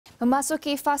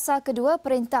Memasuki fasa kedua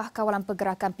Perintah Kawalan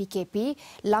Pergerakan PKP,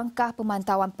 langkah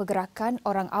pemantauan pergerakan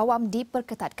orang awam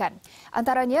diperketatkan.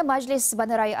 Antaranya, Majlis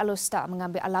Bandaraya Alor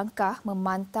mengambil langkah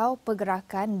memantau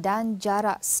pergerakan dan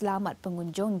jarak selamat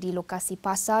pengunjung di lokasi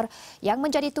pasar yang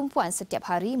menjadi tumpuan setiap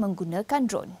hari menggunakan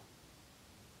dron.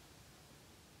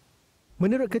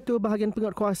 Menurut Ketua Bahagian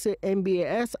Penguatkuasa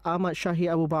MBAS Ahmad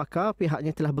Syahir Abu Bakar, pihaknya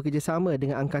telah bekerjasama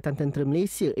dengan Angkatan Tentera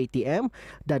Malaysia ATM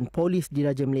dan Polis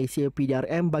Diraja Malaysia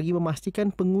PDRM bagi memastikan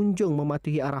pengunjung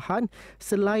mematuhi arahan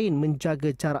selain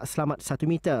menjaga jarak selamat 1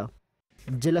 meter.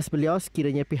 Jelas beliau,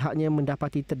 sekiranya pihaknya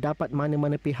mendapati terdapat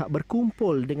mana-mana pihak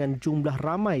berkumpul dengan jumlah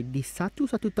ramai di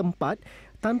satu-satu tempat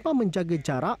tanpa menjaga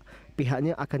jarak,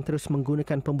 pihaknya akan terus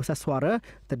menggunakan pembesar suara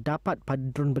terdapat pada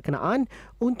dron berkenaan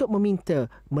untuk meminta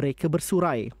mereka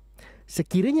bersurai.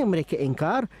 Sekiranya mereka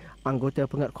engkar, anggota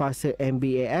penguatkuasa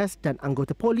MBAS dan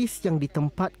anggota polis yang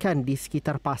ditempatkan di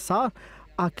sekitar pasar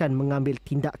akan mengambil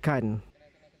tindakan.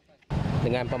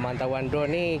 Dengan pemantauan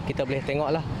drone ni, kita boleh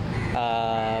tengoklah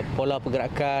pola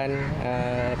pergerakan,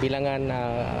 bilangan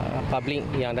publik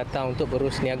yang datang untuk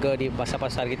berus niaga di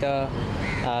pasar-pasar kita,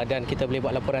 dan kita boleh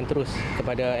buat laporan terus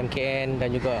kepada MKN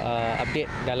dan juga update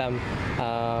dalam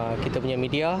kita punya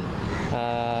media.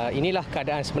 Inilah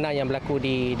keadaan sebenar yang berlaku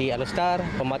di Alor.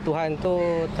 Pematuhan tu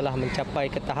telah mencapai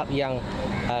ke tahap yang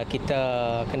kita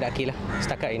kendakilah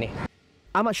setakat ini.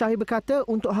 Ahmad Syahir berkata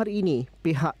untuk hari ini,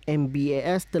 pihak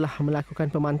MBAS telah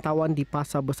melakukan pemantauan di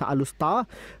Pasar Besar Alor,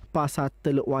 Pasar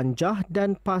Teluk Wanjah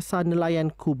dan Pasar Nelayan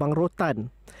Kubang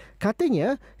Rotan.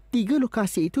 Katanya, 3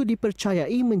 lokasi itu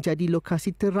dipercayai menjadi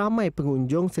lokasi teramai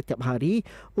pengunjung setiap hari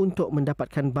untuk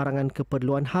mendapatkan barangan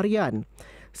keperluan harian.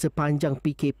 Sepanjang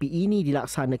PKP ini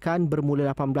dilaksanakan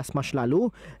bermula 18 Mac lalu,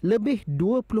 lebih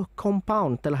 20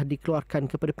 kompaun telah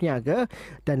dikeluarkan kepada peniaga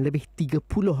dan lebih 30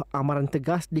 amaran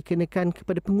tegas dikenakan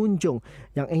kepada pengunjung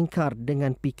yang engkar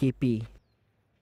dengan PKP.